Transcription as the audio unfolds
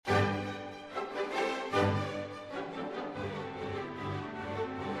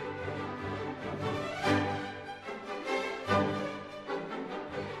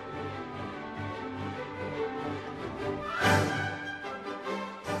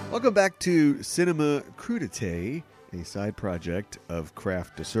Welcome back to Cinema Crudités, a side project of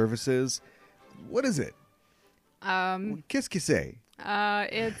Craft to Services. What is it? Qu'est-ce que c'est?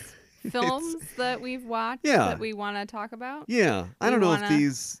 It's films that we've watched that we want to talk about. Yeah. I don't know if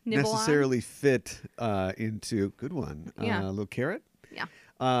these nibble necessarily fit into... Good one. Yeah. Little carrot? Yeah.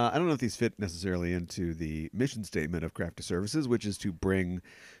 I don't know if these fit necessarily into the mission statement of Craft to Services, which is to bring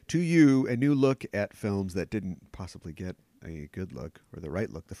to you a new look at films that didn't possibly get a good look or the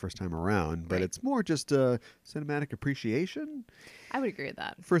right look the first time around, but it's more just a cinematic appreciation. I would agree with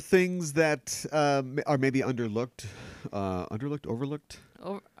that. For things that are maybe overlooked.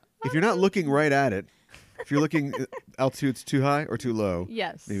 If you're not looking right at it, if you're looking altitude's too high or too low,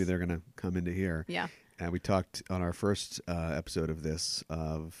 yes, maybe they're going to come into here. Yeah. And we talked on our first episode of this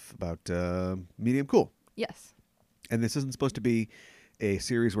about medium cool. Yes. And this isn't supposed to be a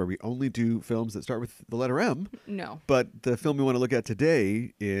series where we only do films that start with the letter M. No. But the film we want to look at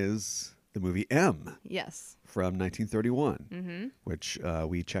today is the movie M. Yes. From 1931, which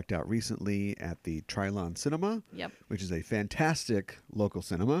we checked out recently at the Trilon Cinema, which is a fantastic local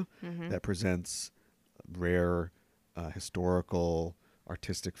cinema that presents rare historical,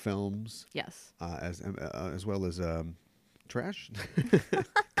 artistic films. Yes. As well as trash.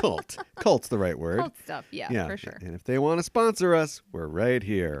 Cult. Cult's the right word. Cult stuff, yeah, for sure. And if they want to sponsor us, we're right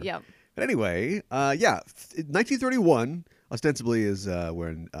here. Yep. But anyway, 1931 ostensibly is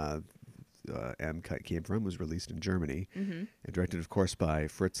when M came from, was released in Germany, and directed, of course, by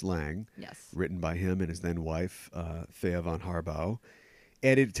Fritz Lang. Yes. Written by him and his then wife, Thea von Harbou.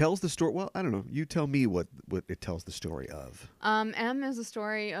 And it tells the story. Well, I don't know. You tell me what it tells the story of. M is a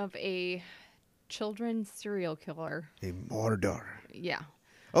story of a children's serial killer. A murder. Yeah.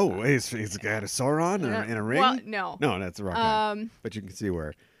 Oh, he's got a Sauron and a ring? Well, no. No, that's the wrong guy. But you can see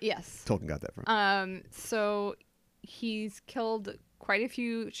where Tolkien got that from. So he's killed quite a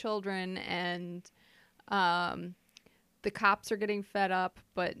few children, and the cops are getting fed up.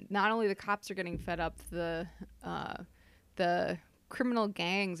 But not only the cops are getting fed up, the criminal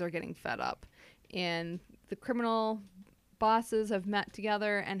gangs are getting fed up. And the criminal bosses have met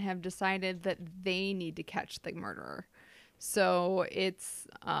together and have decided that they need to catch the murderer. So it's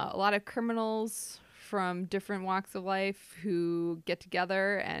a lot of criminals from different walks of life who get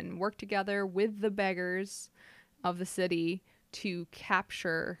together and work together with the beggars of the city to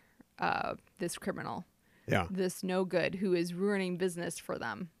capture this criminal. Yeah. This no good who is ruining business for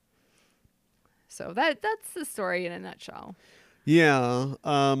them. So that's the story in a nutshell. Yeah,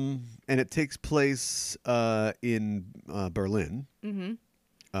 and it takes place in Berlin. Mm-hmm.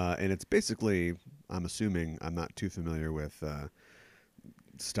 And it's basically, I'm assuming, I'm not too familiar with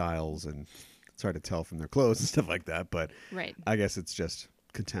styles, and it's hard to tell from their clothes and stuff like that, but I guess it's just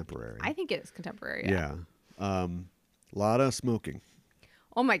contemporary. I think it is contemporary, yeah. A lot of smoking.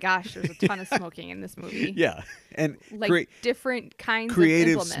 Oh my gosh, there's a ton of smoking in this movie. Yeah, and different kinds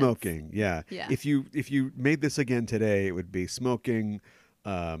creative of implements. Smoking. Yeah. If you made this again today, it would be smoking,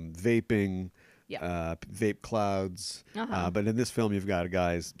 vaping, vape clouds. But in this film, you've got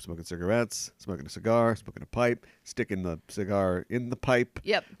guys smoking cigarettes, smoking a cigar, smoking a pipe, sticking the cigar in the pipe.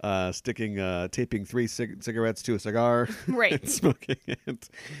 Yep. Taping 3 cigarettes to a cigar. Right. And smoking it,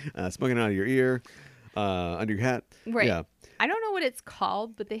 smoking it out of your ear, under your hat. Right. Yeah. I don't know what it's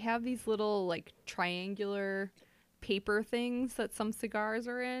called, but they have these little like triangular paper things that some cigars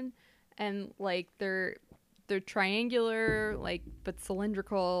are in, and like they're triangular, like but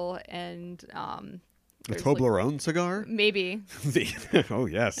cylindrical, and a Toblerone cigar? Maybe. Oh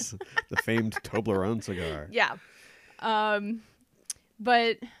yes, the famed Toblerone cigar. Yeah,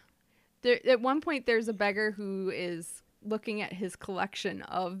 but at one point there's a beggar who is looking at his collection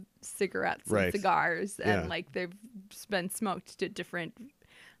of cigarettes and cigars, and like they've been smoked to different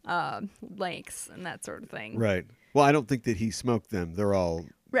lengths and that sort of thing. Right. Well, I don't think that he smoked them. They're all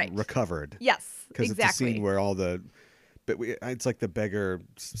recovered. Yes, because it's a scene where it's like the beggar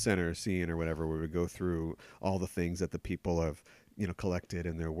center scene or whatever, where we go through all the things that the people have collected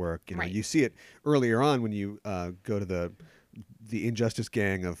in their work. You see it earlier on when you go to the injustice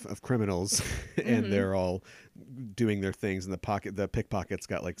gang of criminals, and they're all doing their things in the pocket. The pickpocket's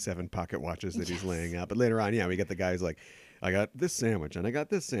got like 7 pocket watches that he's laying out. But later on, we get the guys like, I got this sandwich, and I got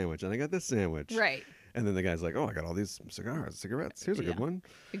this sandwich, and I got this sandwich. Right. And then the guy's like, oh, I got all these cigarettes. Here's a good one.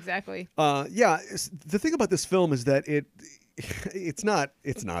 Exactly. The thing about this film is that it's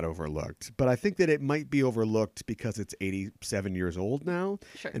not overlooked, but I think that it might be overlooked because it's 87 years old now.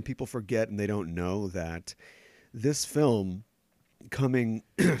 Sure. And people forget, and they don't know that this film, coming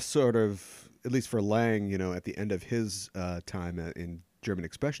sort of, at least for Lang, at the end of his time in German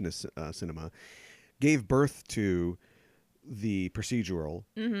Expressionist cinema, gave birth to the procedural,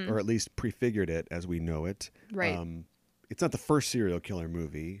 Mm-hmm. or at least prefigured it as we know it. Right. It's not the first serial killer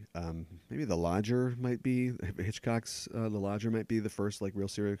movie. Maybe The Lodger might be Hitchcock's. The Lodger might be the first like real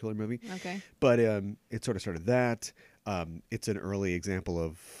serial killer movie. Okay. But it sort of started that. It's an early example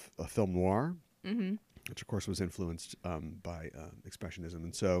of a film noir, Mm-hmm. which of course was influenced by expressionism,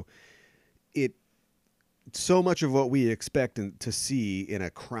 and so it. So much of what we expect to see in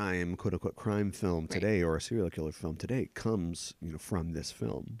a crime, quote unquote, crime film today, or a serial killer film today, comes from this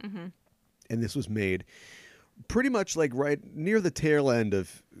film. Mm-hmm. And this was made pretty much like right near the tail end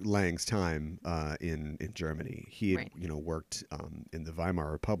of Lang's time in Germany. He had worked in the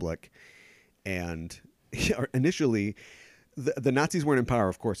Weimar Republic, and initially the Nazis weren't in power,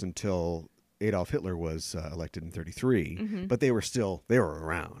 of course, until Adolf Hitler was elected in 1933. Mm-hmm. But they were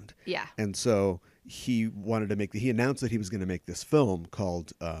around. Yeah. And so he announced that he was going to make this film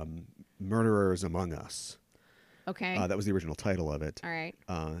called Murderers Among Us. Okay. That was the original title of it. All right.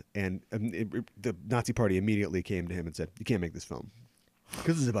 The Nazi Party immediately came to him and said, "You can't make this film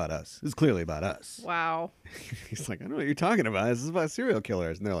because this is about us. This is clearly about us." Wow. He's like, "I don't know what you're talking about. This is about serial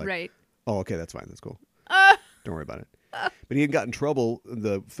killers." And they're like, Right. "Oh, okay, that's fine. That's cool. Don't worry about it." But he had gotten in trouble in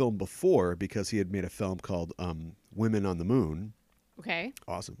the film before because he had made a film called Women on the Moon. Okay.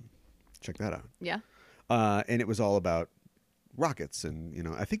 Awesome. Check that out. Yeah. And it was all about rockets, and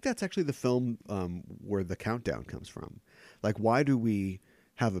I think that's actually the film where the countdown comes from. Like, why do we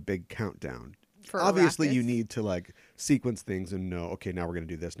have a big countdown? For Obviously rockets? you need to like sequence things and know, okay, now we're going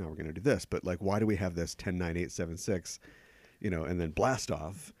to do this, now we're going to do this, but like, why do we have this 10 9 8 7 6 and then blast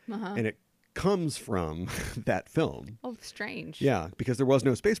off? And it comes from that film. Oh, strange. Yeah, because there was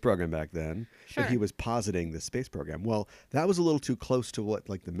no space program back then. Sure. But he was positing the space program. Well, that was a little too close to what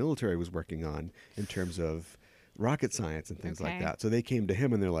like the military was working on in terms of rocket science and things like Okay. that. So they came to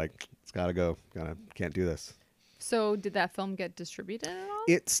him and they're like, "It's got to go. Can't do this." So did that film get distributed at all?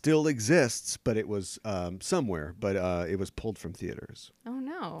 It still exists, but it was somewhere, but it was pulled from theaters. Oh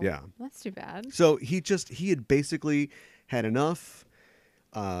no. Yeah. That's too bad. So he had basically had enough.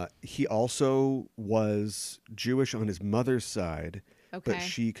 He also was Jewish on his mother's side, Okay. but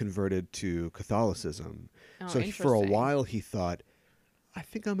she converted to Catholicism. Oh, So for a interesting. while he thought, I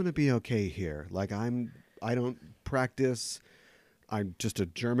think I'm going to be okay here. Like I don't practice. I'm just a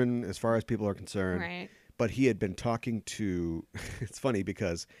German as far as people are concerned. Right. But he had been talking to, it's funny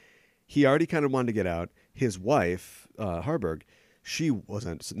because he already kind of wanted to get out. His wife, Harburg, she was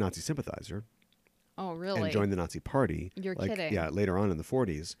a Nazi sympathizer. Oh, really? And joined the Nazi Party. You're like, kidding. Yeah, later on in the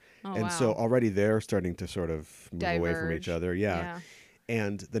 40s. Oh, and wow. so already they're starting to sort of move away from each Diverge. other. Yeah.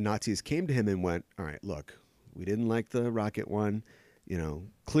 And the Nazis came to him and went, "All right, look, we didn't like the rocket one.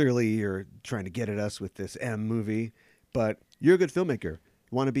 Clearly you're trying to get at us with this M movie, but you're a good filmmaker.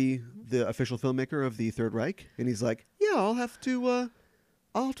 Want to be the official filmmaker of the Third Reich?" And he's like, "Yeah, I'll have to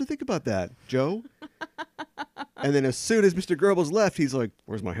think about that, Joe." And then as soon as Mr. Goebbels left, he's like,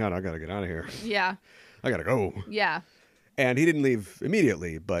 "Where's my hat? I got to get out of here. Yeah. I got to go." Yeah. And he didn't leave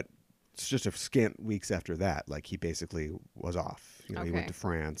immediately, but it's just a scant weeks after that. Like, he basically was off. He went Okay. to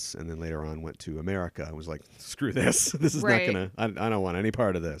France and then later on went to America and was like, "Screw this. This is Right. not going to, I don't want any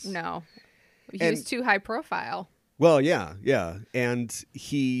part of this." No. He And- was too high profile. Well, yeah. And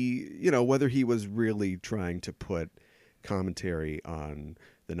he, whether he was really trying to put commentary on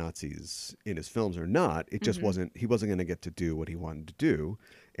the Nazis in his films or not, it just wasn't, he wasn't going to get to do what he wanted to do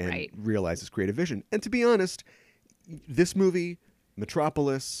and Right. realize his creative vision. And to be honest, this movie,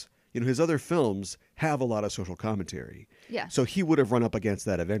 Metropolis, his other films have a lot of social commentary. Yeah. So he would have run up against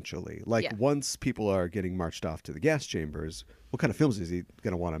that eventually. Like, Yeah. once people are getting marched off to the gas chambers, what kind of films is he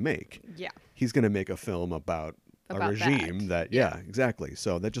going to want to make? Yeah. He's going to make a film about a About regime that, Yeah. exactly.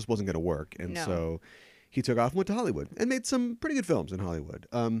 So that just wasn't going to work. And No. so he took off and went to Hollywood and made some pretty good films in Hollywood.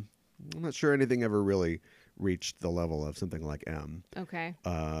 I'm not sure anything ever really reached the level of something like M, Okay.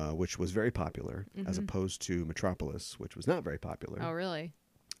 which was very popular, as opposed to Metropolis, which was not very popular. Oh, really?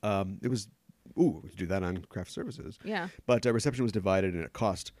 It was, we could do that on craft services. Yeah. But reception was divided and it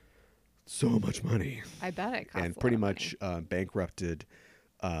cost so much money I bet it costs and a pretty lot of much money. bankrupted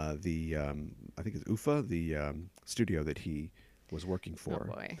the I think it's UFA, the studio that he was working for.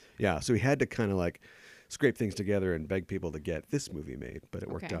 Oh, boy. Yeah, so he had to kind of like scrape things together and beg people to get this movie made, but it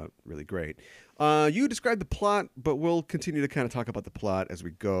worked Okay. out really great. You described the plot, but we'll continue to kind of talk about the plot as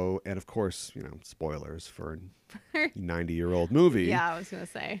we go, and of course, spoilers for a 90-year-old movie. Yeah, I was going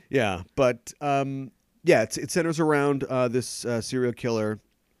to say. Yeah, but it centers around this serial killer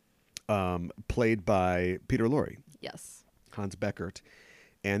played by Peter Lorre, Yes. Hans Beckert,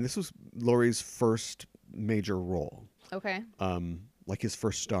 and this was Laurie's first major role, Okay. like his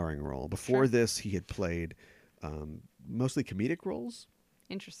first starring role. Before Sure. this, he had played mostly comedic roles.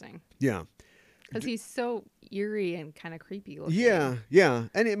 Interesting. Yeah. Because he's so eerie and kind of creepy looking. Yeah, yeah.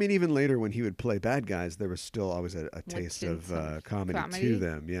 And I mean, even later when he would play bad guys, there was still always a taste of comedy to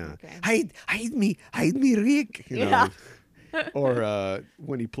them. Yeah. Okay. Hide me, Rick. You know? Yeah. Or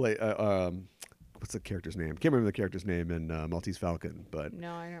when he played, what's the character's name? Can't remember the character's name in Maltese Falcon, but.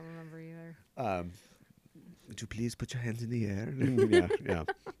 No, I don't remember either. Would you please put your hands in the air? Yeah, yeah.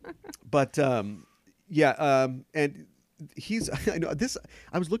 But, and he's, I know this,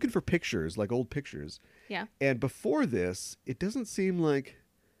 I was looking for pictures, like old pictures. Yeah. And before this, it doesn't seem like,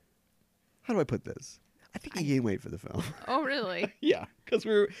 how do I put this? I think he gained weight for the film. Oh, really? Yeah. Because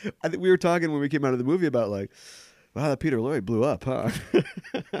I think we were talking when we came out of the movie about like, wow, that Peter Lorre blew up, huh?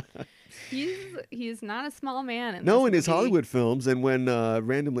 He's not a small man. In his Hollywood films, and when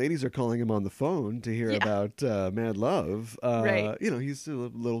random ladies are calling him on the phone to hear about Mad Love, right. He's a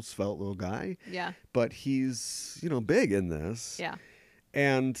little svelte little guy. Yeah. But he's, big in this. Yeah.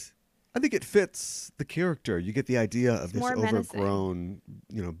 And I think it fits the character. You get the idea of this overgrown,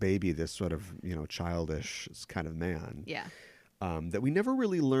 baby, this sort of, childish kind of man. Yeah. That we never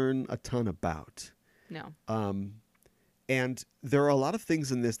really learn a ton about. No. And there are a lot of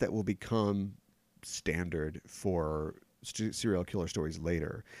things in this that will become standard for serial killer stories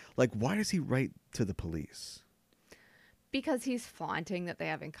later. Like, why does he write to the police? Because he's flaunting that they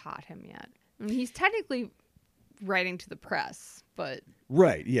haven't caught him yet. I mean, he's technically writing to the press, but...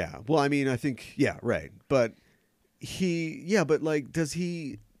 Right, yeah. Well, I mean, I think, yeah, right. But but like, does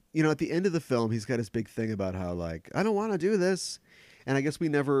he, at the end of the film, he's got his big thing about how, like, I don't want to do this. And I guess we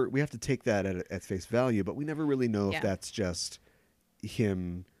have to take that at face value, but we never really know if that's just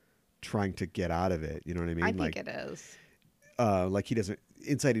him trying to get out of it. You know what I mean? I think it is. Like he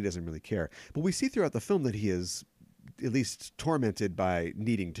doesn't really care. But we see throughout the film that he is at least tormented by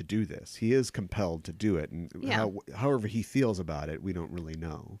needing to do this. He is compelled to do it. And however he feels about it, we don't really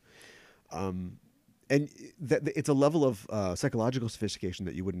know. And it's a level of psychological sophistication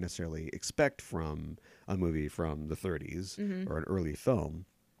that you wouldn't necessarily expect from a movie from the 30s or an early film.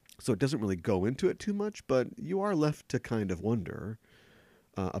 So it doesn't really go into it too much, but you are left to kind of wonder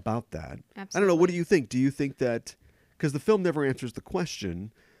about that. Absolutely. I don't know. What do you think? Do you think that, because the film never answers the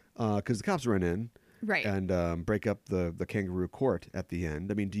question, because the cops run in and break up the kangaroo court at the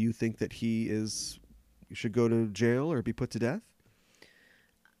end. I mean, do you think that he should go to jail or be put to death?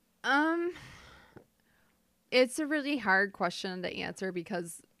 It's a really hard question to answer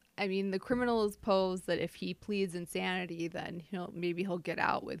because, I mean, the criminal is posed that if he pleads insanity, then he'll get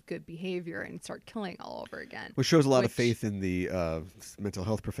out with good behavior and start killing all over again. Which shows a lot of faith in the mental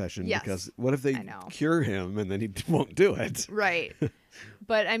health profession. Yes, because what if they cure him and then he won't do it? Right.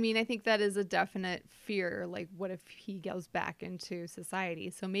 But, I mean, I think that is a definite fear. Like, what if he goes back into society?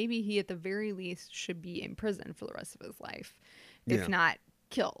 So maybe he, at the very least, should be in prison for the rest of his life, if not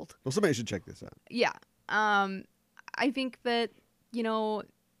killed. Well, somebody should check this out. Yeah. I think that,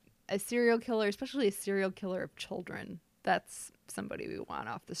 a serial killer, especially a serial killer of children, that's somebody we want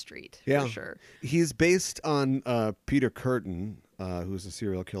off the street, for sure. He's based on Peter Curtin, who's a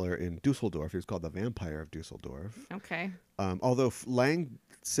serial killer in Dusseldorf. He was called the Vampire of Dusseldorf. Okay. Although Lang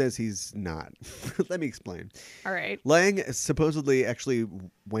says he's not. Let me explain. All right. Lang supposedly actually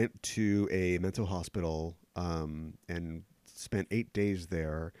went to a mental hospital and spent 8 days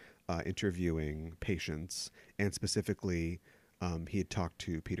there interviewing patients, and specifically he had talked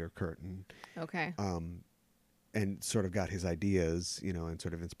to Peter Curtin. Okay. And sort of got his ideas, and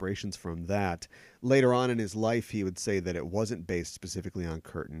sort of inspirations from that. Later on in his life, he would say that it wasn't based specifically on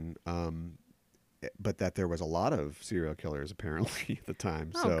Curtin, but that there was a lot of serial killers apparently at the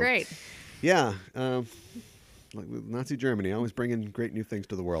time. Oh, great. Yeah. Like Nazi Germany, always bringing great new things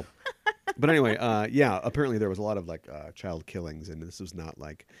to the world. But anyway, apparently there was a lot of like child killings, and this was not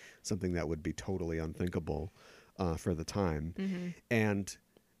like something that would be totally unthinkable for the time. Mm-hmm. And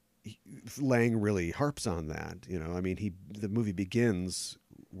Lang really harps on that. I mean, the movie begins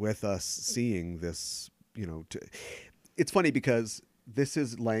with us seeing this. It's funny because this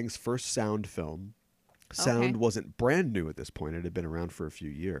is Lang's first sound film. Sound wasn't brand new at this point; it had been around for a few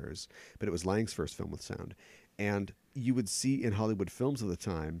years, but it was Lang's first film with sound. And you would see in Hollywood films of the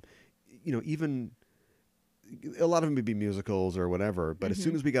time, even a lot of them would be musicals or whatever, but as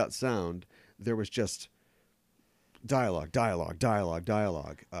soon as we got sound, there was just dialogue.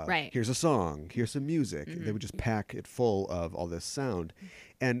 Right. Here's a song. Here's some music. Mm-hmm. They would just pack it full of all this sound.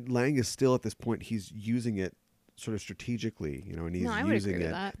 And Lang is still at this point, he's using it sort of strategically, and he's using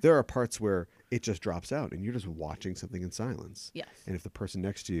it. There are parts where it just drops out and you're just watching something in silence. Yes. And if the person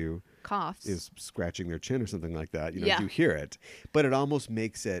next to you coughs, is scratching their chin or something like that, you hear it. But it almost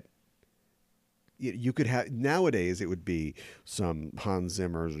makes it, you could have nowadays it would be some Hans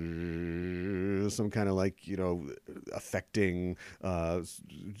Zimmer, some kind of like affecting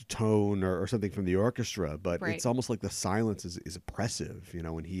tone or something from the orchestra, but Right. it's almost like the silence is oppressive.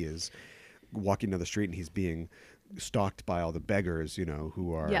 When he is walking down the street and he's being stalked by all the beggars,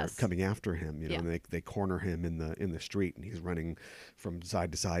 who are Yes. coming after him, Yeah. and they corner him in the street and he's running from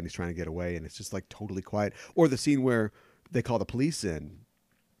side to side and he's trying to get away and it's just like totally quiet. Or the scene where they call the police in.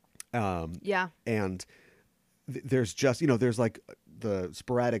 Yeah. And there's just, there's like the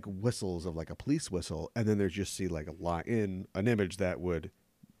sporadic whistles of like a police whistle. And then there's just see like an image that would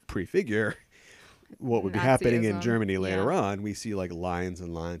prefigure what would be happening in Germany later on. We see like lines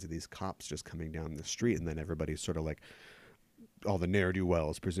and lines of these cops just coming down the street. And then everybody's sort of like, all the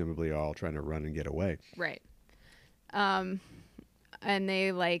ne'er-do-wells presumably are all trying to run and get away. Right. And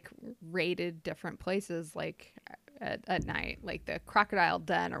they like raided different places like at night, like the Crocodile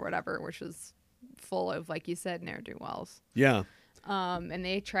Den or whatever, which was full of, like you said, ne'er-do-wells. Yeah. And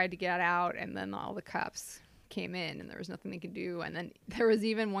they tried to get out, and then all the cops came in, and there was nothing they could do. And then there was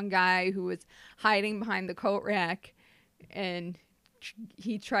even one guy who was hiding behind the coat rack, and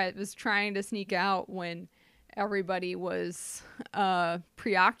he was trying to sneak out when everybody was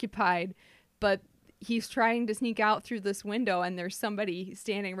preoccupied, but he's trying to sneak out through this window and there's somebody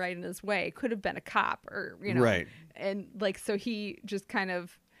standing right in his way. Could have been a cop or, Right. And like, so he just kind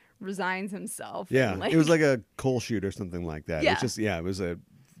of resigns himself. Yeah. And, like, It was like a coal chute or something like that. Yeah. It was just, it was a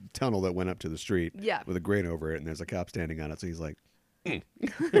tunnel that went up to the street Yeah. with a grate over it and there's a cop standing on it. So he's like, and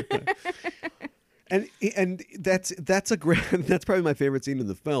that's a great, that's probably my favorite scene in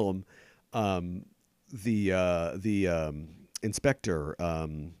the film. The inspector,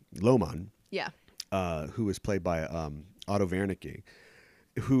 Lohmann, yeah. who is played by Otto Wernicke,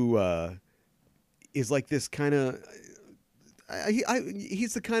 who is like this kind of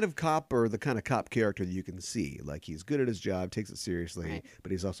he's the kind of cop or the kind of cop character that you can see. Like he's good at his job, takes it seriously, Right.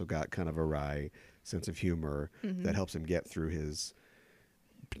 but he's also got kind of a wry sense of humor that helps him get through his,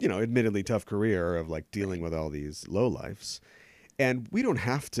 admittedly tough career of like dealing with all these lowlifes. And we don't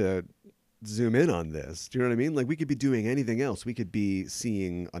have to zoom in on this. Do you know what I mean? Like we could be doing anything else. We could be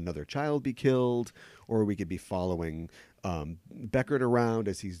seeing another child be killed, or we could be following Beckert around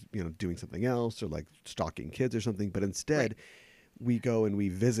as he's, doing something else or like stalking kids or something. But instead, we go and we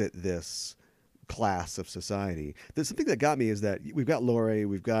visit this class of society. There's something that got me is that we've got Laurie,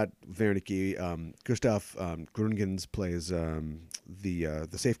 we've got Wernicke, Gustav Gründgens plays the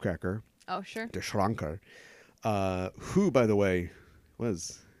safecracker. Oh, sure. Der Schranker, who, by the way,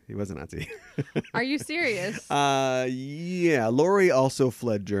 he was a Nazi. Are you serious? Yeah. Laurie also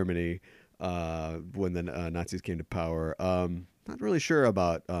fled Germany when the Nazis came to power. Not really sure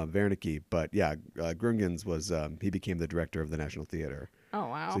about Wernicke, but yeah, Gründgens was, he became the director of the National Theater. Oh,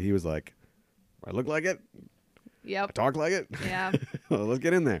 wow. So he was like, I look like it. I Yep. talk like it. Yeah. Well, let's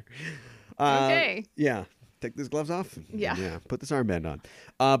get in there. Okay. Yeah. Take these gloves off. Yeah. Yeah. Put this armband on.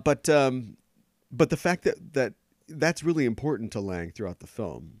 But the fact that's really important to Lang throughout the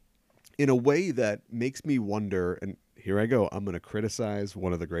film in a way that makes me wonder, and here I go, I'm going to criticize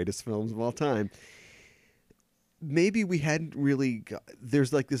one of the greatest films of all time. Maybe we hadn't really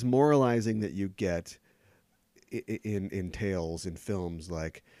there's like this moralizing that you get in tales, in films,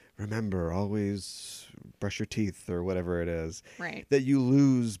 like, remember, always brush your teeth or whatever it is. Right. That you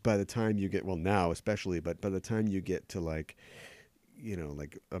lose by the time you get, well, now especially, but by the time you get to like,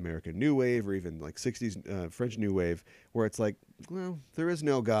 like American New Wave or even like 60s French New Wave, where it's like, well, there is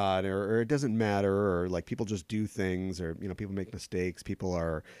no God or it doesn't matter, or like people just do things, or, people make mistakes. People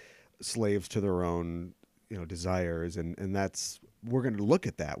are slaves to their own, desires. And that's, we're going to look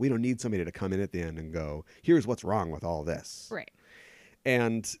at that. We don't need somebody to come in at the end and go, here's what's wrong with all this. Right.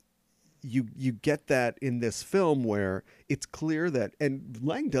 And you get that in this film where it's clear that, and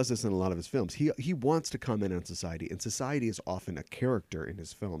Lang does this in a lot of his films, he wants to comment on society, and society is often a character in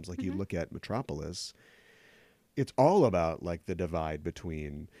his films. Like you look at Metropolis, it's all about like the divide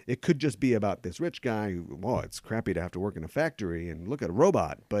between, it could just be about this rich guy who, it's crappy to have to work in a factory and look at a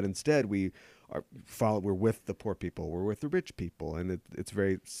robot, but instead we're with the poor people, we're with the rich people, and it's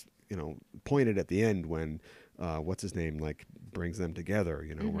very pointed at the end when what's his name like brings them together.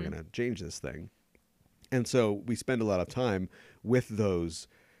 We're gonna change this thing, and so we spend a lot of time with those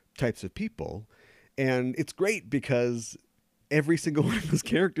types of people, and it's great because every single one of those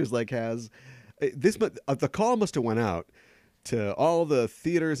characters like has this. But the call must have went out to all the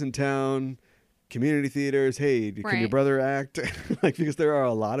theaters in town, community theaters. Hey, can your brother act? Like, because there are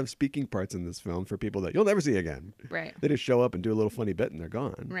a lot of speaking parts in this film for people that you'll never see again. Right. They just show up and do a little funny bit and they're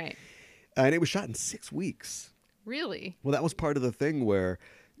gone. Right. And it was shot in 6 weeks. Really? Well, that was part of the thing where,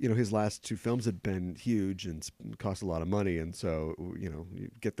 his last two films had been huge and cost a lot of money, and so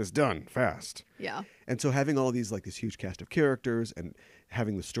you get this done fast. Yeah. And so having all these this huge cast of characters and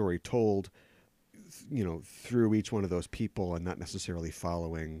having the story told, through each one of those people and not necessarily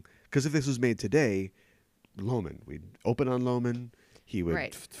following, because if this was made today, we'd open on Loman. He would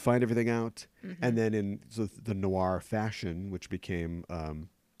right. find everything out, and then in the noir fashion, which became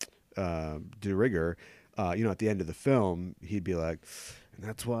de rigueur, at the end of the film, he'd be like, and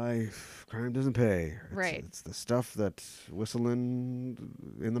that's why crime doesn't pay. Right. It's the stuff that Whistling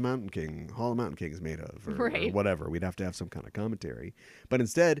in the Mountain King, Hall of Mountain King is made of, or whatever. We'd have to have some kind of commentary. But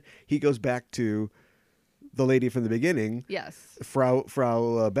instead, he goes back to the lady from the beginning. Yes.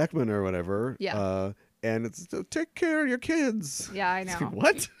 Frau Beckman or whatever. Yeah. And it's take care of your kids. Yeah, I know.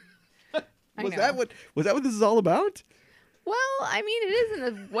 What? Was that what this is all about? Well, I mean, it is in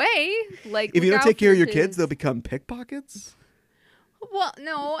a way. Like, if you don't take care of your kids, they'll become pickpockets. Well,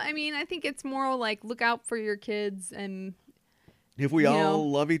 no, I mean, I think it's more like look out for your kids, and if we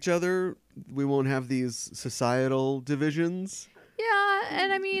all love each other, we won't have these societal divisions. Yeah,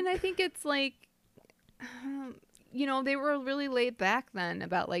 and I mean, I think it's like, they were really laid back then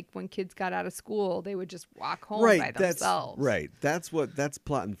about like when kids got out of school, they would just walk home by themselves. That's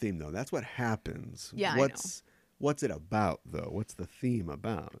plot and theme though. That's what happens. Yeah, What's it about though? What's the theme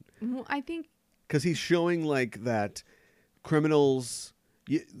about? Well, I think because he's showing like that criminals.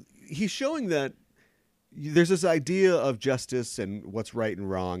 He's showing that there's this idea of justice and what's right and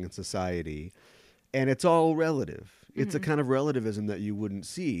wrong in society, and it's all relative. It's a kind of relativism that you wouldn't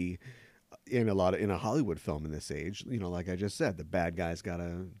see in a Hollywood film in this age. Like I just said, the bad guy's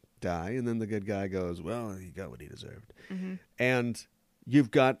gotta die, and then the good guy goes, well, he got what he deserved. And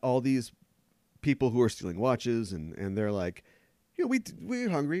you've got all these people who are stealing watches, and they're like, we're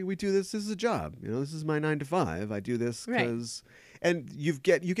hungry. We do this. This is a job. This is my 9 to 5. I do this because, and you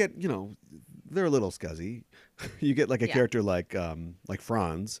get, they're a little scuzzy. You get like a character like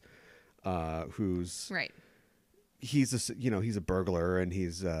Franz, who's he's a burglar, and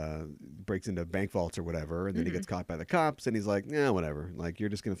he's breaks into bank vaults or whatever, and then he gets caught by the cops, and he's like, yeah, whatever. Like, you're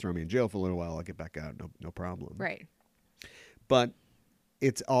just gonna throw me in jail for a little while. I'll get back out. No problem. Right. But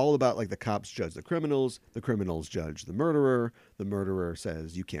it's all about like the cops judge the criminals judge the murderer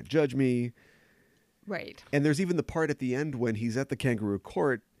says, you can't judge me. Right. And there's even the part at the end when he's at the kangaroo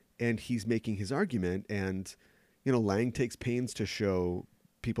court and he's making his argument, and Lang takes pains to show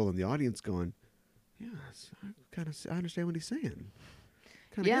people in the audience going, yes, I understand what he's saying.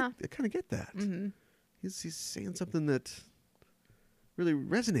 I kind of get that. He's saying something that really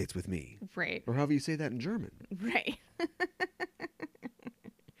resonates with me. Right. Or however you say that in German. Right.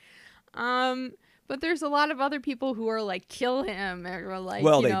 But there's a lot of other people who are like, kill him, or like,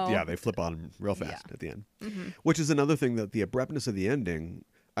 they flip on him real fast at the end, which is another thing, that the abruptness of the ending.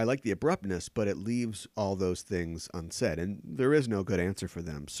 I like the abruptness, but it leaves all those things unsaid, and there is no good answer for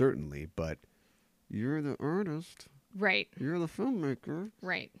them, certainly. But you're the artist, right? You're the filmmaker,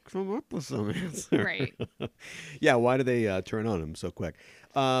 right? Come up with some answer, right? Yeah. Why do they turn on him so quick?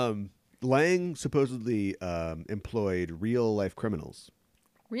 Lang supposedly employed real life criminals.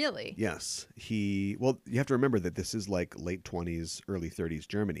 Really? Yes. You have to remember that this is like late 20s, early 30s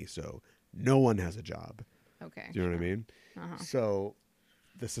Germany, so no one has a job. Okay. Do you know what I mean? So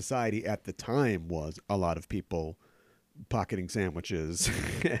the society at the time was a lot of people pocketing sandwiches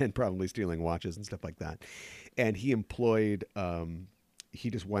and probably stealing watches and stuff like that. And he employed, he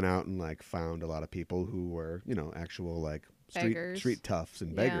just went out and like found a lot of people who were, actual like street toughs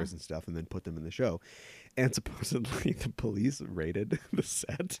and beggars and stuff, and then put them in the show. And supposedly the police raided the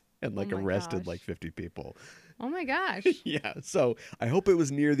set and arrested like 50 people. Oh my gosh. Yeah. So I hope it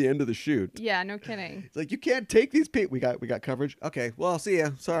was near the end of the shoot. Yeah, no kidding. It's like, you can't take these people. We got coverage. Okay. Well, I'll see ya.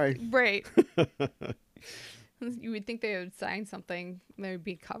 Sorry. Right. You would think they would sign something. They would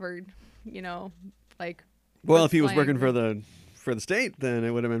be covered, like. Well, if he was working for the state, then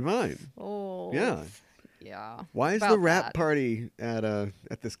it would have been fine. Oh. Yeah. Yeah. Why is the rap party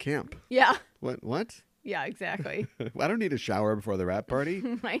at this camp? Yeah. What? Yeah, exactly. I don't need a shower before the rap party.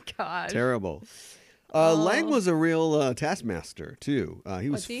 Oh my gosh. Terrible. Lang was a real taskmaster too.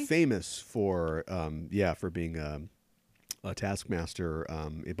 He was famous for being a taskmaster,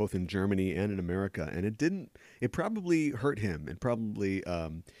 both in Germany and in America, and it probably hurt him, and probably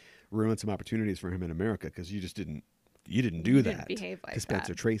ruined some opportunities for him in America, because you didn't didn't behave like to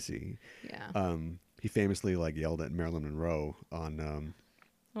Spencer that. Tracy. Yeah. He famously yelled at Marilyn Monroe on.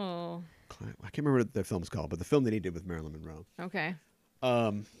 Oh. I can't remember what the film's called, but the film that he did with Marilyn Monroe. Okay.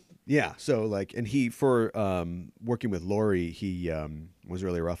 Yeah. So like, and he for working with Laurie, he was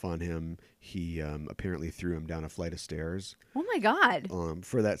really rough on him. He apparently threw him down a flight of stairs. Oh my God.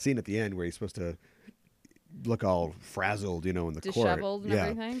 For that scene at the end where he's supposed to look all frazzled, in the Disheveled court. and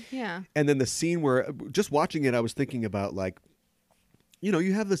everything. Yeah. And then the scene where just watching it, I was thinking about like,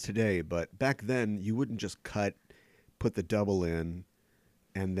 you have this today, but back then you wouldn't just put the double in,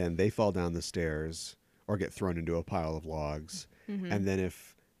 and then they fall down the stairs or get thrown into a pile of logs. Mm-hmm. And then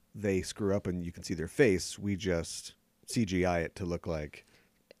if they screw up and you can see their face, we just CGI it to look like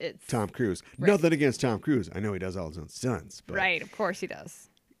it's Tom Cruise. Right. Nothing against Tom Cruise. I know he does all his own stunts. But, right, of course he does.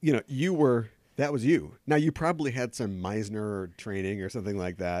 That was you. Now, you probably had some Meisner training or something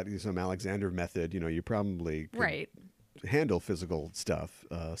like that, some Alexander method. You probably could handle physical stuff,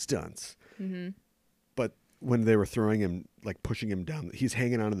 stunts. Mm-hmm. But when they were throwing him, like pushing him down, he's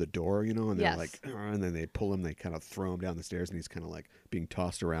hanging onto the door, and they're like, and then they pull him, they kind of throw him down the stairs, and he's kind of like being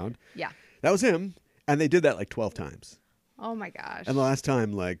tossed around. Yeah. That was him. And they did that like 12 times. Oh my gosh. And the last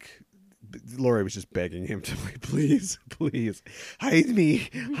time, like, Laurie was just begging him to, like, please, hide me.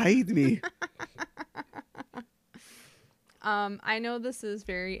 I know this is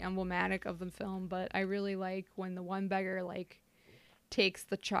very emblematic of the film, but I really like when the one beggar, like, takes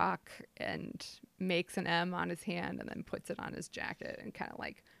the chalk and makes an M on his hand and then puts it on his jacket and kind of,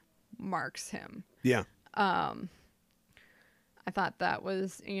 like, marks him. Yeah. I thought that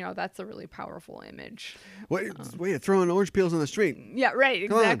was, that's a really powerful image. Wait, throwing orange peels on the street. Yeah, right,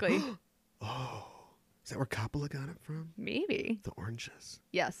 exactly. Oh, is that where Coppola got it from? Maybe. The oranges.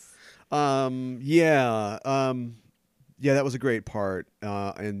 Yes. Yeah. That was a great part.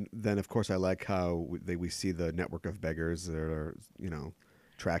 And then, of course, I like how we see the network of beggars that are,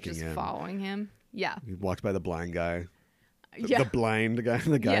 tracking him. Just following him. Yeah. He walks by the blind guy. The blind guy.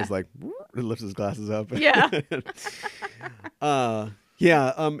 The guy's like, lifts his glasses up. Yeah.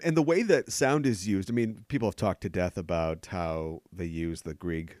 And the way that sound is used, I mean, people have talked to death about how they use the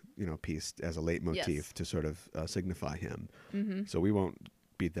Grieg, piece as a leitmotif to sort of signify him. Mm-hmm. So we won't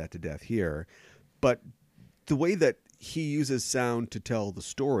beat that to death here. But the way that he uses sound to tell the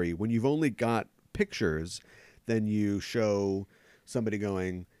story, when you've only got pictures, then you show somebody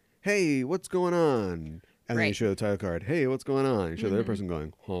going, hey, what's going on? And then you show the title card, hey, what's going on? You show the other person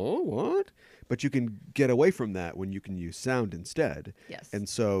going, huh, what? But you can get away from that when you can use sound instead. Yes. And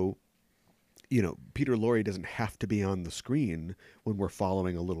so, Peter Lorre doesn't have to be on the screen when we're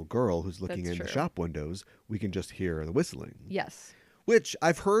following a little girl who's looking in the shop windows. We can just hear the whistling. Yes. Which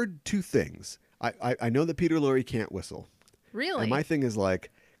I've heard two things. I know that Peter Lorre can't whistle. Really? And my thing is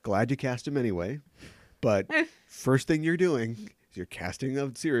like, glad you cast him anyway. But first thing you're doing is you're casting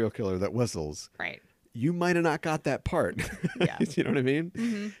a serial killer that whistles. Right. You might have not got that part. Yeah. You know what I mean?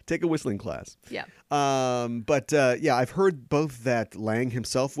 Mm-hmm. Take a whistling class. Yeah. I've heard both that Lang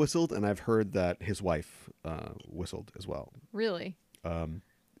himself whistled, and I've heard that his wife whistled as well. Really?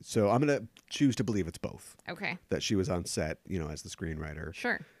 So I'm going to choose to believe it's both. Okay. That she was on set, as the screenwriter.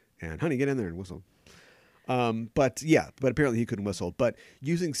 Sure. And honey, get in there and whistle. But apparently he couldn't whistle. But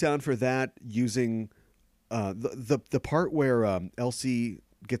using sound for that, using the part where Elsie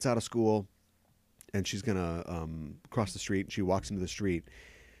gets out of school and she's going to cross the street, and she walks into the street.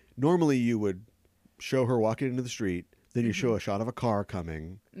 Normally you would show her walking into the street, then you show a shot of a car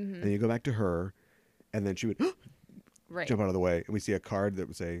coming, and then you go back to her, and then she would jump out of the way, and we see a card that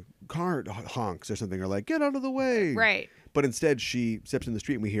would say, car honks or something, or like, get out of the way. Right. But instead she steps in the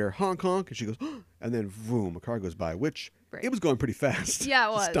street and we hear honk, honk, and she goes, and then boom, a car goes by, which it was going pretty fast. Yeah,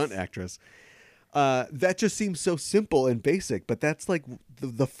 it was. Stunt actress. That just seems so simple and basic, but that's like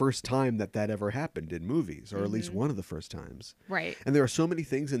the first time that ever happened in movies, or at least one of the first times. Right. And there are so many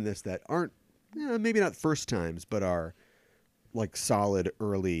things in this that aren't, maybe not first times, but are like solid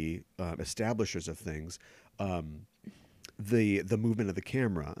early establishers of things. The movement of the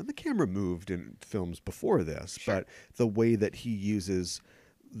camera, and the camera moved in films before this, but the way that he uses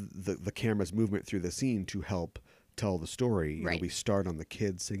the camera's movement through the scene to help tell the story. You know, we start on the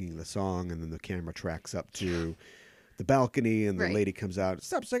kids singing the song, and then the camera tracks up to the balcony, and the lady comes out,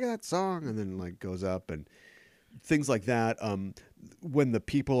 stop singing that song, and then like goes up, and things like that. When the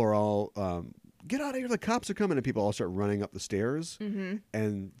people are all get out of here, the cops are coming, and people all start running up the stairs,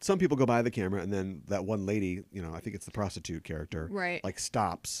 and some people go by the camera, and then that one lady, I think it's the prostitute character, like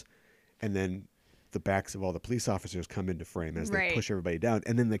stops, and then the backs of all the police officers come into frame as they push everybody down,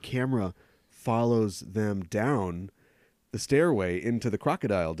 and then the camera follows them down the stairway into the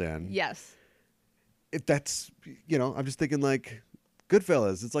crocodile den. Yes. That's, I'm just thinking like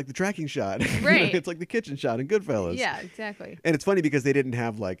Goodfellas. It's like the tracking shot. Right. It's like the kitchen shot in Goodfellas. Yeah, exactly. And it's funny because they didn't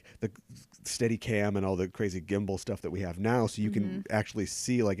have like steady cam and all the crazy gimbal stuff that we have now, so you can actually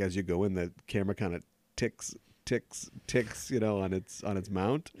see, like, as you go in, the camera kind of ticks, on its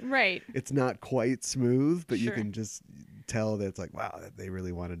mount. Right. It's not quite smooth, but you can just tell that it's like, wow, they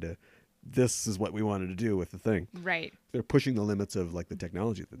really wanted to. This is what we wanted to do with the thing. Right. They're pushing the limits of, like, the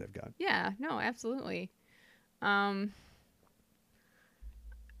technology that they've got. Yeah. No. Absolutely. I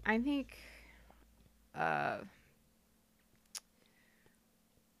think. What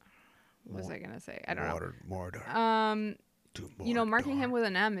was I gonna say? I don't know. Mordor. Marking him with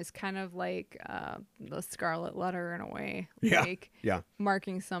an M is kind of like the Scarlet Letter in a way. Yeah. Like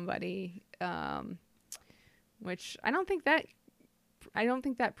marking somebody, which I don't think that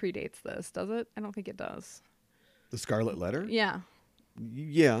predates this, does it? I don't think it does. The Scarlet Letter? Yeah.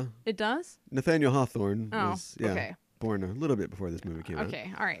 Yeah. It does? Nathaniel Hawthorne was okay. born a little bit before this movie came out.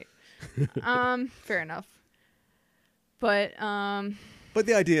 Okay, all right. Fair enough. But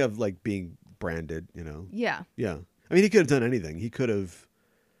the idea of, like, being branded, Yeah. Yeah. I mean, he could have done anything. He could have,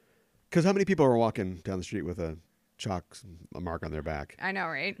 because how many people are walking down the street with a mark on their back? I know,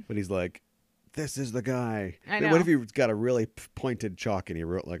 right? But he's like, this is the guy. I know. What if he got a really pointed chalk and he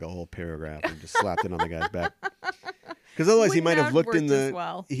wrote, like, a whole paragraph and just slapped it on the guy's back? Because otherwise he might have looked in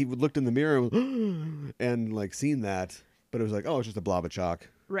the he would looked in the mirror and like seen that, but it was like, oh, it's just a blob of chalk.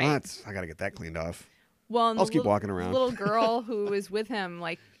 Right. I got to get that cleaned off. Well, I'll just keep walking around. The little girl who was with him,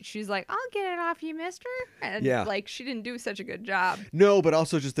 like, she's like, I'll get it off you, mister. And, like, she didn't do such a good job. No, but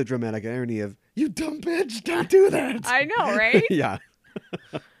also just the dramatic irony of, you dumb bitch, don't do that. I know, right? Yeah.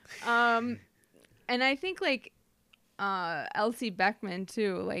 And I think, like, Elsie Beckman,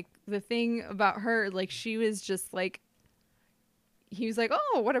 too, like, the thing about her, like, she was just, like, he was like,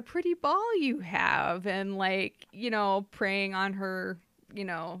 oh, what a pretty ball you have. And, like, preying on her,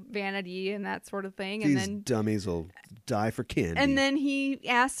 vanity and that sort of thing. These and then dummies will die for candy. And then he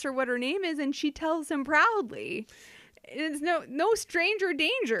asks her what her name is, and she tells him proudly. It's no stranger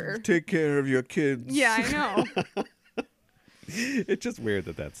danger. Take care of your kids. Yeah, I know. It's just weird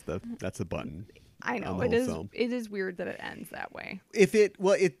that's the button. I know it is. Film. It is weird that it ends that way.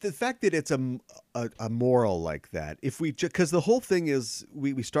 The fact that it's a moral like that. Because the whole thing is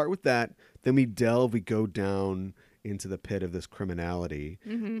we start with that, then we go down into the pit of this criminality.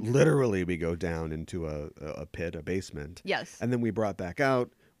 Mm-hmm. Literally, we go down into a pit, a basement. Yes. And then we brought back out.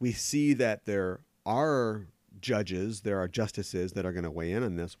 We see that there are judges, there are justices that are going to weigh in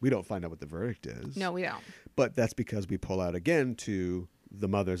on this. We don't find out what the verdict is. No, we don't. But that's because we pull out again to the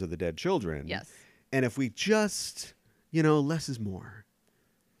mothers of the dead children. Yes. And if we just, less is more.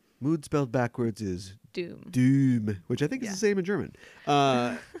 Mood spelled backwards is doom, which I think is the same in German.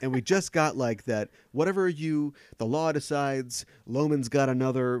 And we just got like that, whatever the law decides, Lohman's got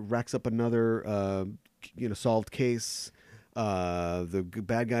racks up another, solved case. The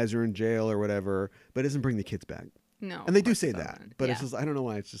bad guys are in jail or whatever, but it doesn't bring the kids back. No. And they do say that, but it's just, I don't know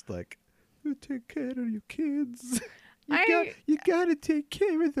why it's just like, take care of your kids. You gotta take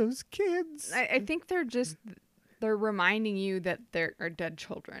care of those kids. I think they're reminding you that there are dead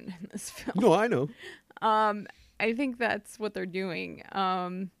children in this film. No, I know. I think that's what they're doing.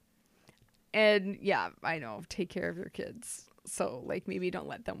 And yeah, I know. Take care of your kids. So, like, maybe don't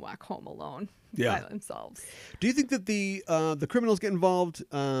let them walk home alone by themselves. Do you think that the criminals get involved?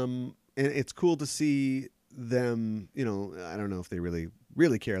 And it's cool to see them. I don't know if they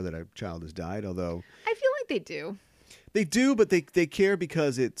really care that a child has died. Although I feel like they do. They do, but they care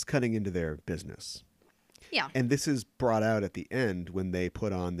because it's cutting into their business. Yeah. And this is brought out at the end when they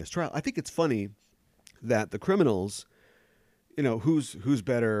put on this trial. I think it's funny that the criminals, who's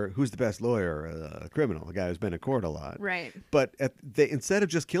the best lawyer? A criminal, a guy who's been in court a lot. Right. But instead of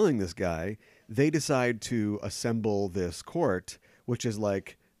just killing this guy, they decide to assemble this court, which is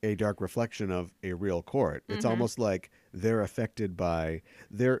like a dark reflection of a real court. It's almost like they're affected by,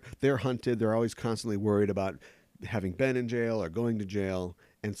 they're hunted. They're always constantly worried about having been in jail or going to jail.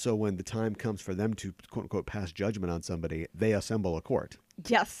 And so when the time comes for them to, quote unquote, pass judgment on somebody, they assemble a court.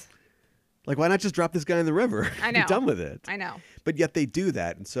 Yes. Like, why not just drop this guy in the river? I know. Be done with it. I know. But yet they do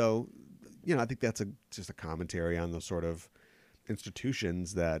that. And so, I think that's just a commentary on the sort of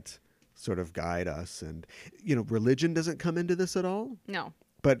institutions that sort of guide us. And, religion doesn't come into this at all. No.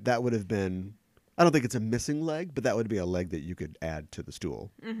 But that would have been, I don't think it's a missing leg, but that would be a leg that you could add to the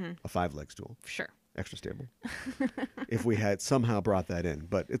stool. Mm-hmm. A 5-leg stool. Sure. Extra stable. If we had somehow brought that in,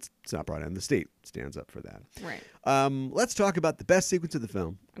 but it's not brought in. The state stands up for that. Right. Let's talk about the best sequence of the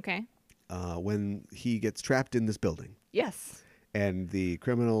film. Okay. When he gets trapped in this building. Yes. And the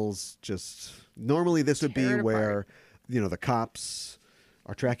criminals normally this would be where, the cops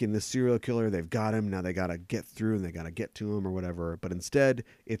are tracking this serial killer. They've got him. Now they got to get through and they got to get to him or whatever. But instead,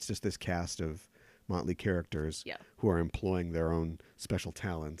 it's just this cast of motley characters who are employing their own special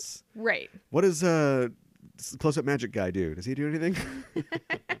talents. Right. What does close-up magic guy do? Does he do anything?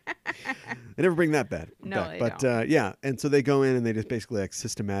 They never bring that back. No, they but don't. yeah, and so they go in and they just basically like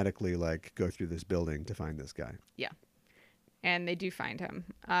systematically like go through this building to find this guy. Yeah, and they do find him.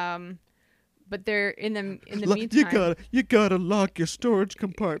 But they're in the meantime. You gotta lock your storage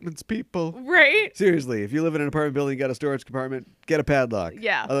compartments, people. Right. Seriously, if you live in an apartment building, you got a storage compartment, get a padlock.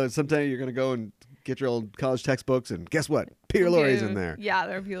 Yeah. Otherwise, sometime you're gonna go and get your old college textbooks, and guess what? Peter Lorre's in there. Yeah,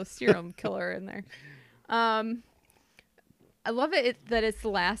 there'll be a serial killer in there. I love it that it's the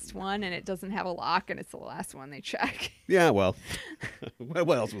last one and it doesn't have a lock and it's the last one they check. Yeah, well,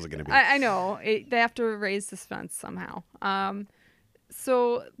 what else was it going to be? I know. They have to raise suspense somehow.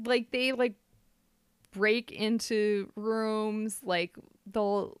 So, like, they, like, break into rooms. Like,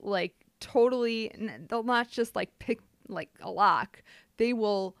 they'll, like, they'll not just, like, pick, like, a lock. They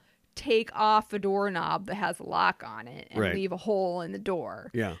will take off a doorknob that has a lock on it and leave a hole in the door.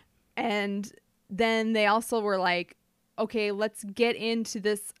 Yeah. And then they also were like, okay, let's get into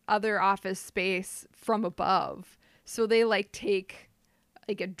this other office space from above. So they like take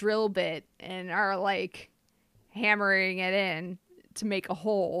like a drill bit and are like hammering it in to make a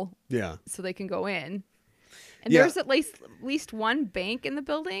hole. Yeah. So they can go in. And there's at least one bank in the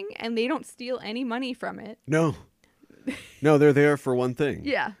building and they don't steal any money from it. No. No, they're there for one thing.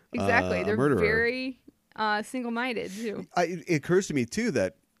 Yeah, exactly. They're murderer. very single-minded too. It occurs to me too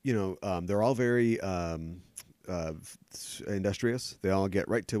that, you know, they're all very industrious. They all get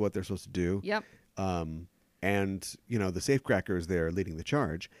right to what they're supposed to do. Yep. And, you know, the safecracker is there leading the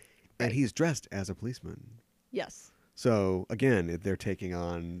charge, and he's dressed as a policeman. Yes. So, again, they're taking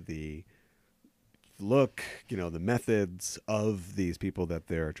on the look, you know, the methods of these people that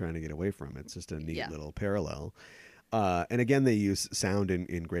they're trying to get away from. It's just a neat little parallel. And, again, they use sound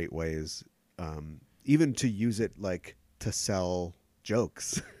in great ways, even to use it, like, to sell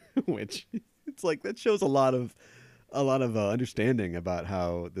jokes, which it's like that shows a lot of understanding about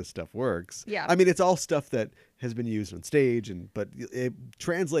how this stuff works. Yeah. I mean, it's all stuff that has been used on stage, but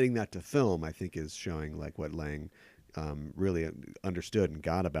translating that to film, I think, is showing like what Lang really understood and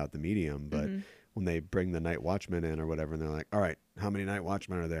got about the medium. But when they bring the night watchman in or whatever, and they're like, "All right, how many night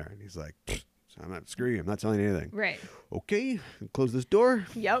watchmen are there?" And he's like, "Screw you, I'm not telling you anything." Right. Okay, close this door.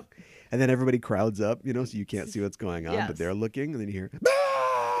 Yep. And then everybody crowds up, you know, so you can't see what's going on, but they're looking, and then you hear,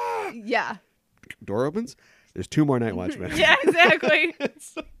 "Ah!" Yeah. Door opens. There's 2 more night watchmen. Yeah, exactly.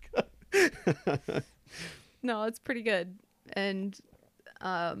 It's so good. No, it's pretty good. And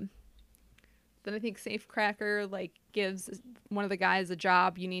then I think Safecracker like gives one of the guys a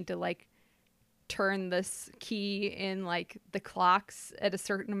job. You need to like turn this key in like the clocks at a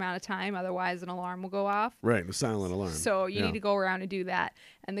certain amount of time, otherwise an alarm will go off. Right, the silent alarm. So you need to go around and do that.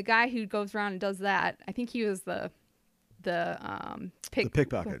 And the guy who goes around and does that, I think he was the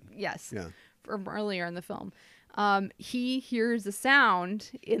pickpocket. Yes. Yeah. From earlier in the film. He hears a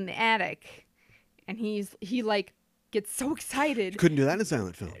sound in the attic and he like gets so excited. Couldn't do that in a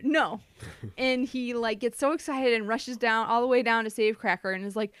silent film. No. And he like gets so excited and rushes down all the way down to Safecracker and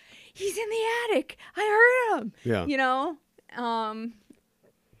is like, he's in the attic. I heard him. Yeah. You know?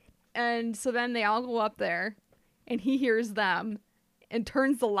 And so then they all go up there and he hears them and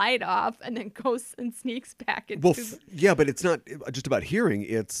turns the light off and then goes and sneaks back into yeah, but it's not just about hearing.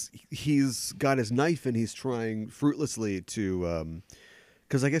 It's he's got his knife and he's trying fruitlessly to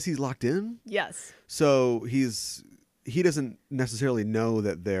because I guess he's locked in. Yes. So he doesn't necessarily know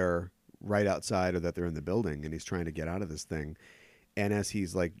that they're right outside or that they're in the building, and he's trying to get out of this thing. And as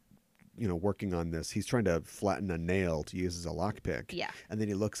he's like, you know, working on this, he's trying to flatten a nail to use as a lockpick. Yeah. And then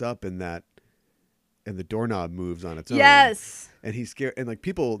he looks up and the doorknob moves on its own. Yes. And he's scared. And like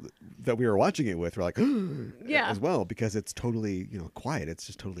people that we were watching it with were like, yeah, as well, because it's totally, you know, quiet. It's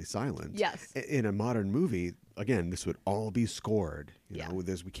just totally silent. Yes. In a modern movie, again, this would all be scored. You know,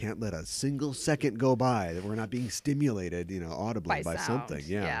 we can't let a single second go by that we're not being stimulated, you know, audibly by something.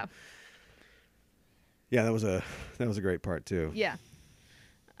 Yeah. Yeah, that was a great part too. Yeah.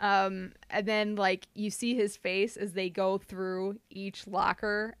 And then like you see his face as they go through each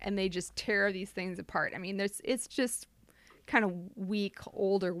locker and they just tear these things apart. I mean, it's just kind of weak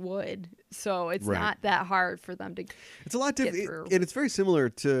older wood, so it's not that hard for them to. It's a lot different, and it's very similar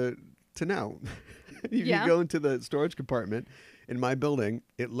to now. If you go into the storage compartment in my building,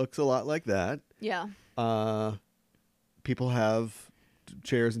 it looks a lot like that. Yeah. People have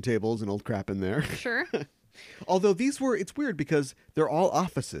chairs and tables and old crap in there. Sure. Although it's weird because they're all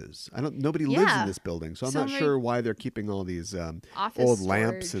offices. Nobody lives in this building, so I'm not sure why they're keeping all these old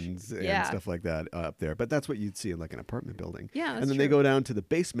lamps and stuff like that up there. But that's what you'd see in like an apartment building. Yeah, that's and then true. they go down to the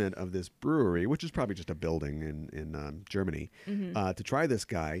basement of this brewery, which is probably just a building in Germany, to try this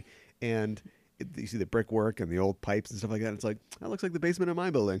guy. And you see the brickwork and the old pipes and stuff like that. It's like, that looks like the basement of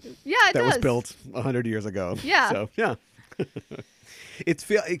my building. Yeah, that was built 100 years ago. Yeah. So, yeah.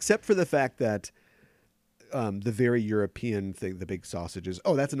 Except for the fact that the very European thing, the big sausages.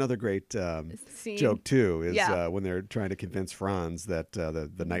 Oh, that's another great joke, too, is when they're trying to convince Franz that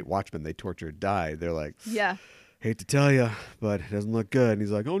the night watchman they tortured died. They're like, hate to tell you, but it doesn't look good. And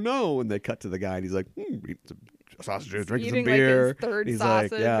he's like, oh, no. And they cut to the guy, and he's like, eating some sausages, drinking some beer. Like his third he's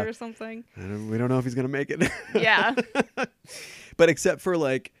sausage like, or something. We don't know if he's going to make it. Yeah. But except for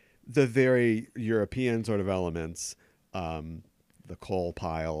like the very European sort of elements, the coal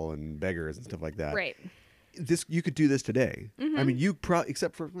pile and beggars and stuff like that. Right. You could do this today. I mean,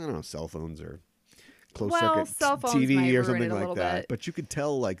 except for, I don't know, cell phones or closed circuit TV or something like that. But you could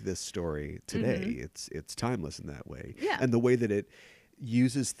tell like this story today. It's timeless in that way. Yeah. And the way that it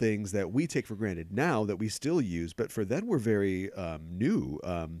uses things that we take for granted now that we still use, but for then we're very new.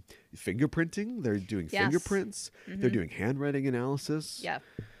 Fingerprinting, they're doing fingerprints. They're doing handwriting analysis. Yeah.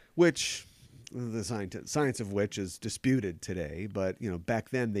 Which the science of which is disputed today, but back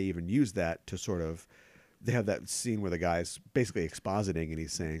then they even used that to sort of. They have that scene where the guy's basically expositing and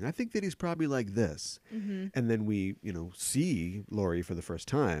he's saying, I think that he's probably like this. And then we, see Laurie for the first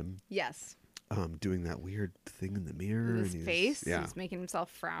time. Yes. Doing that weird thing in the mirror. With his face. Yeah. He's making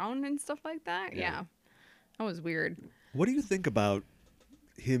himself frown and stuff like that. Yeah. That was weird. What do you think about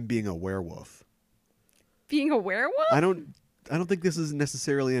him being a werewolf? Being a werewolf? I don't think this is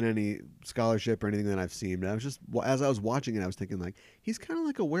necessarily in any scholarship or anything that I've seen. But I was just, as I was watching it, I was thinking like, he's kind of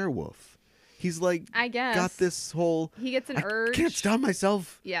like a werewolf. He's like, I guess, got this whole. He gets an urge. Can't stop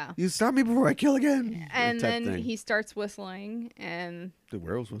myself. Yeah. You stop me before I kill again. And then he starts whistling, and the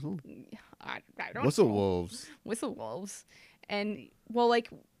werewolves whistle. I don't Whistle know. wolves. Whistle wolves, and like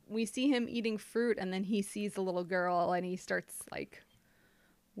we see him eating fruit, and then he sees the little girl, and he starts like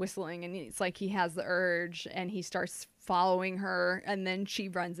whistling, and it's like he has the urge, and he starts following her, and then she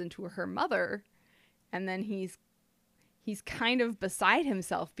runs into her mother, and then he's kind of beside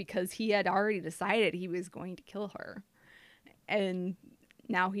himself because he had already decided he was going to kill her. And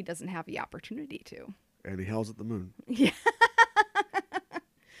now he doesn't have the opportunity to. And he howls at the moon. Yeah.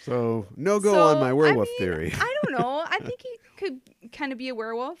 So, on my werewolf theory. I don't know. I think he could kind of be a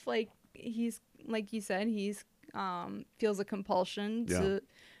werewolf. Like, he's, like you said, he's feels a compulsion to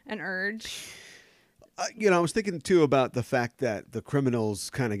an urge. I was thinking, too, about the fact that the criminals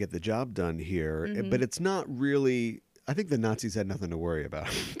kind of get the job done here. But it's not really... I think the Nazis had nothing to worry about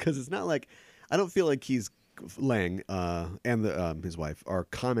because it's not like I don't feel like Lang and his wife are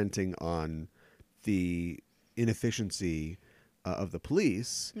commenting on the inefficiency of the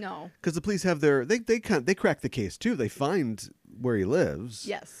police. No, because the police have they crack the case too. They find where he lives.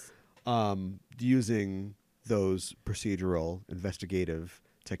 Yes, using those procedural investigative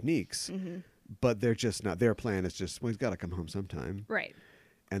techniques, but they're just not. Their plan is just he's got to come home sometime. Right.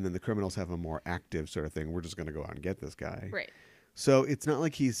 And then the criminals have a more active sort of thing. We're just going to go out and get this guy. Right. So it's not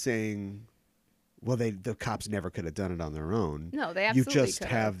like he's saying, well, the cops never could have done it on their own. No, they absolutely You just could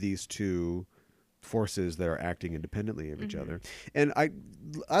have these two forces that are acting independently of each other. And I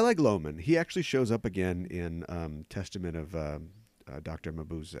like Lohman. He actually shows up again in Testament of Dr.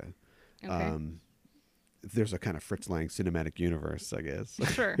 Mabuse. Okay. There's a kind of Fritz Lang cinematic universe, I guess.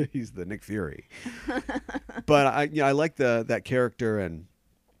 Sure. He's the Nick Fury. But I like that character, and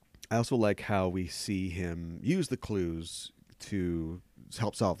I also like how we see him use the clues to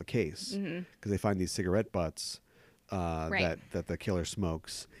help solve the case, because they find these cigarette butts that the killer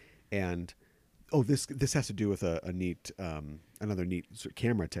smokes, and this has to do with another neat sort of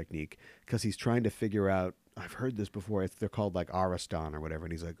camera technique, because he's trying to figure out. I've heard this before. They're called like Ariston or whatever,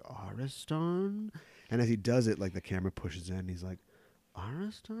 and he's like Ariston, and as he does it, like the camera pushes in, and he's like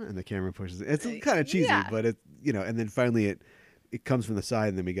Ariston, and the camera pushes in. It's kind of cheesy, but it and then finally it comes from the side,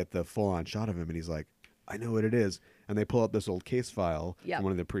 and then we get the full-on shot of him, and he's like, I know what it is. And they pull up this old case file from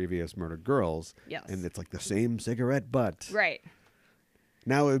one of the previous murdered girls, and it's like the same cigarette butt. Right.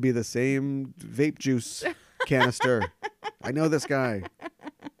 Now it would be the same vape juice canister. I know this guy.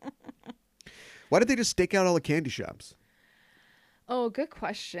 Why did they just stake out all the candy shops? Oh, good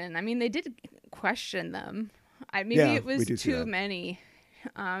question. I mean, they did question them. Maybe it was too many.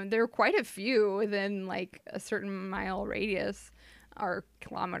 There were quite a few within like a certain mile radius or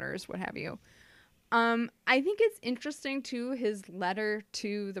kilometers, what have you. I think it's interesting too, his letter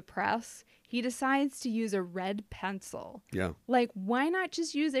to the press. he decides to use a red pencil. Yeah. Like, why not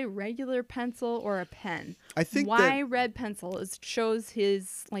just use a regular pencil or a pen? I think why red pencil shows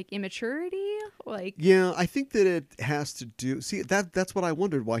his like immaturity. Like, yeah, I think that it has to do. See, that's what I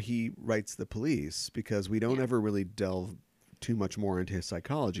wondered why he writes the police, because we don't ever really delve too much more into his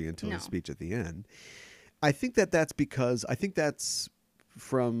psychology until his speech at the end. I think that's because I think that's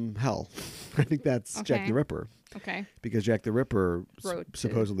from hell. I think that's Jack the Ripper. Okay. Because Jack the Ripper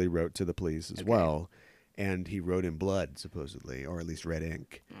supposedly wrote to the police as well, and he wrote in blood supposedly, or at least red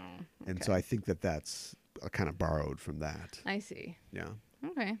ink. Oh, and so I think that's kind of borrowed from that. I see. Yeah.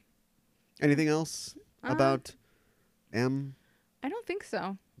 Okay. Anything else about M? I don't think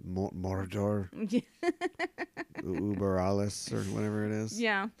so. Mordor. Uber Alles or whatever it is.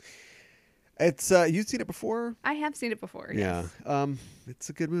 Yeah. It's you've seen it before? I have seen it before. Yes. Yeah. It's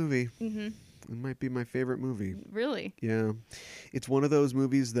a good movie. Mm-hmm. It might be my favorite movie. Really? Yeah. It's one of those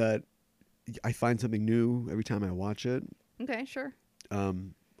movies that I find something new every time I watch it. Okay, sure.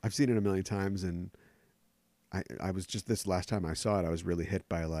 I've seen it a million times, and I was just this last time I saw it, I was really hit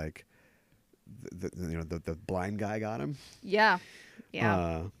by like the blind guy got him. Yeah.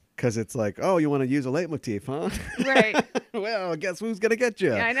 Yeah. Because it's like, oh, you want to use a leitmotif, huh? Right. Well, guess who's going to get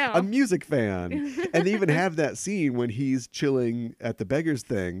you? Yeah, I know. A music fan. And they even have that scene when he's chilling at the beggar's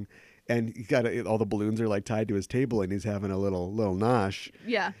thing, and he's got all the balloons are like tied to his table, and he's having a little nosh.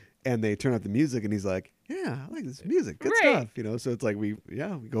 Yeah. And they turn up the music, and he's like, yeah, I like this music. Good stuff. So it's like we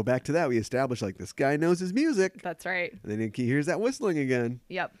go back to that. We establish like this guy knows his music. That's right. And then he hears that whistling again.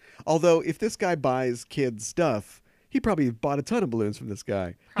 Yep. Although if this guy buys kids stuff, he probably bought a ton of balloons from this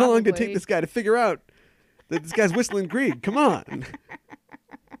guy. Probably. How long did it take this guy to figure out that this guy's whistling Grieg? Come on.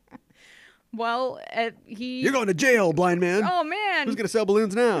 Well, You're going to jail, blind man. Oh, man. Who's going to sell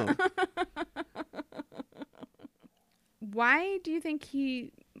balloons now? Why do you think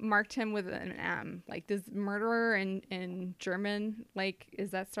he marked him with an M? Like, does murderer in German, like,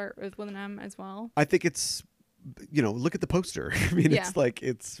 is that start with an M as well? I think it's, look at the poster. I mean, it's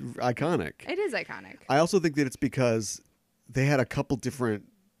iconic. It is iconic. I also think that it's because they had a couple different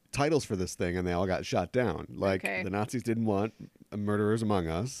titles for this thing, and they all got shot down. Like, the Nazis didn't want Murderers Among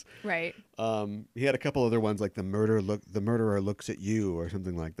Us. Right. He had a couple other ones, like The Murderer Looks at You, or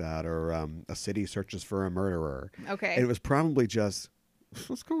something like that, or A City Searches for a Murderer. Okay. And it was probably just,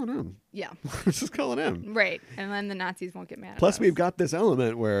 let's call it him. Yeah. Let's just call it him. Right. And then the Nazis won't get mad at us. Plus, we've got this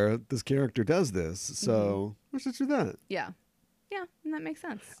element where this character does this, so let's just do that. Yeah. Yeah, and that makks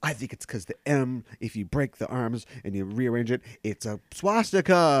sense. I think it's because the M, if you break the arms and you rearrange it, it's a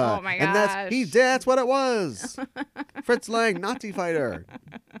swastika. Oh my gosh. And that's what it was. Fritz Lang, Nazi fighter.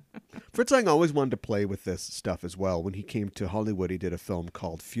 Fritz Lang always wanted to play with this stuff as well. When he came to Hollywood, he did a film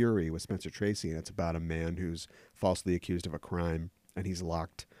called Fury with Spencer Tracy, and it's about a man who's falsely accused of a crime, and he's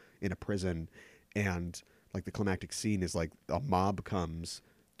locked in a prison, and like the climactic scene is like a mob comes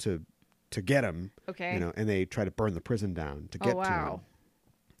to get him, and they try to burn the prison down to get to him.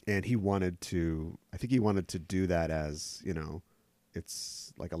 And I think he wanted to do that as,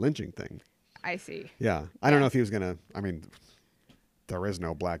 it's like a lynching thing. I see. Yeah. I don't know if he was going to, there is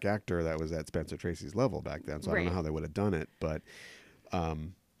no black actor that was at Spencer Tracy's level back then, so I don't know how they would have done it, but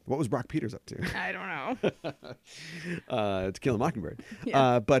what was Brock Peters up to? I don't know. To Kill a Mockingbird.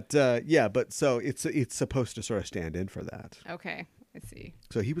 Yeah. But so it's supposed to sort of stand in for that. Okay. I see.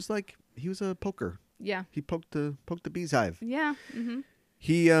 So he was a poker. Yeah. He poked the bee's hive. Yeah. Mm-hmm.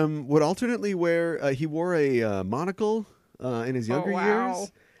 He would alternately wear, he wore a monocle in his younger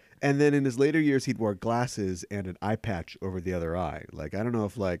years. And then in his later years, he'd wear glasses and an eye patch over the other eye. Like, I don't know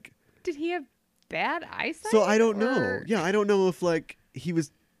if Did he have bad eyesight? So I don't know. Yeah, I don't know if he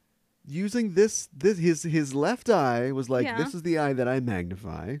was using his left eye was like, this is the eye that I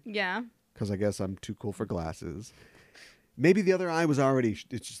magnify. Yeah. Because I guess I'm too cool for glasses. Maybe the other eye was already,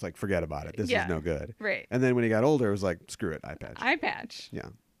 it's just like, forget about it. This is no good. Right. And then when he got older, it was like, screw it, eye patch. Eye patch. Yeah.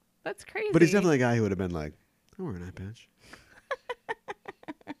 That's crazy. But he's definitely a guy who would have been like, I wear an eye patch.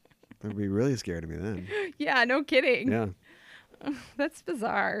 They'd be really scared of me then. Yeah, no kidding. Yeah. That's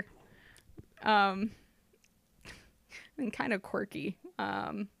bizarre. And kind of quirky.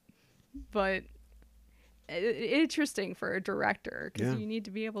 But interesting for a director, because you need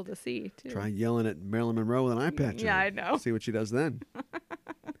to be able to see too. Try yelling at Marilyn Monroe with an eye patch. Yeah, I know. See what she does then.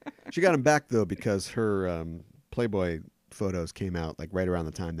 She got him back though, because her Playboy photos came out like right around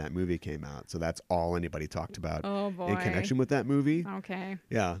the time that movie came out, so that's all anybody talked about in connection with that movie. Okay.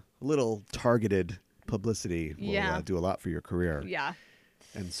 Yeah, a little targeted publicity will do a lot for your career. Yeah.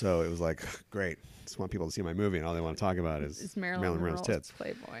 And so it was like, great, just want people to see my movie, and all they want to talk about is Marilyn Monroe's tits.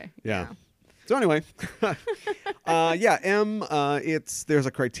 Playboy. Yeah. So anyway, yeah, M. There's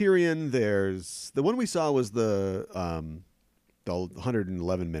a Criterion. There's the one we saw was the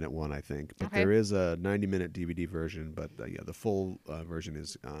 111-minute one, I think. But there is a 90-minute DVD version. But yeah, the full version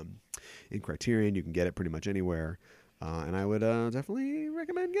is in Criterion. You can get it pretty much anywhere. And I would definitely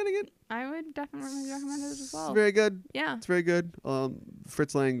recommend getting it. I would definitely recommend it as well. It's very good. Yeah. It's very good.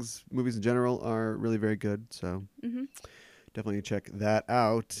 Fritz Lang's movies in general are really very good. So definitely check that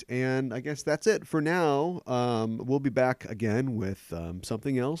out. And I guess that's it for now. We'll be back again with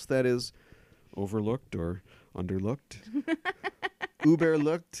something else that is overlooked or underlooked.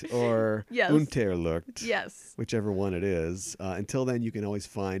 Uberlooked or Unterlooked. Yes. Whichever one it is. Until then, you can always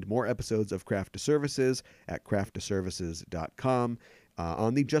find more episodes of Craft to Services at crafttoservices.com.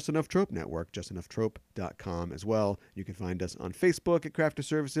 On the Just Enough Trope Network, justenoughtrope.com as well. You can find us on Facebook at Craft to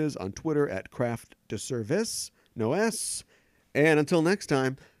Services, on Twitter at Craft to Service, no S. And until next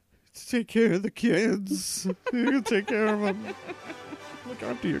time, take care of the kids. You take care of them. Look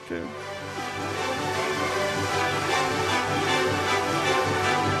after your kids.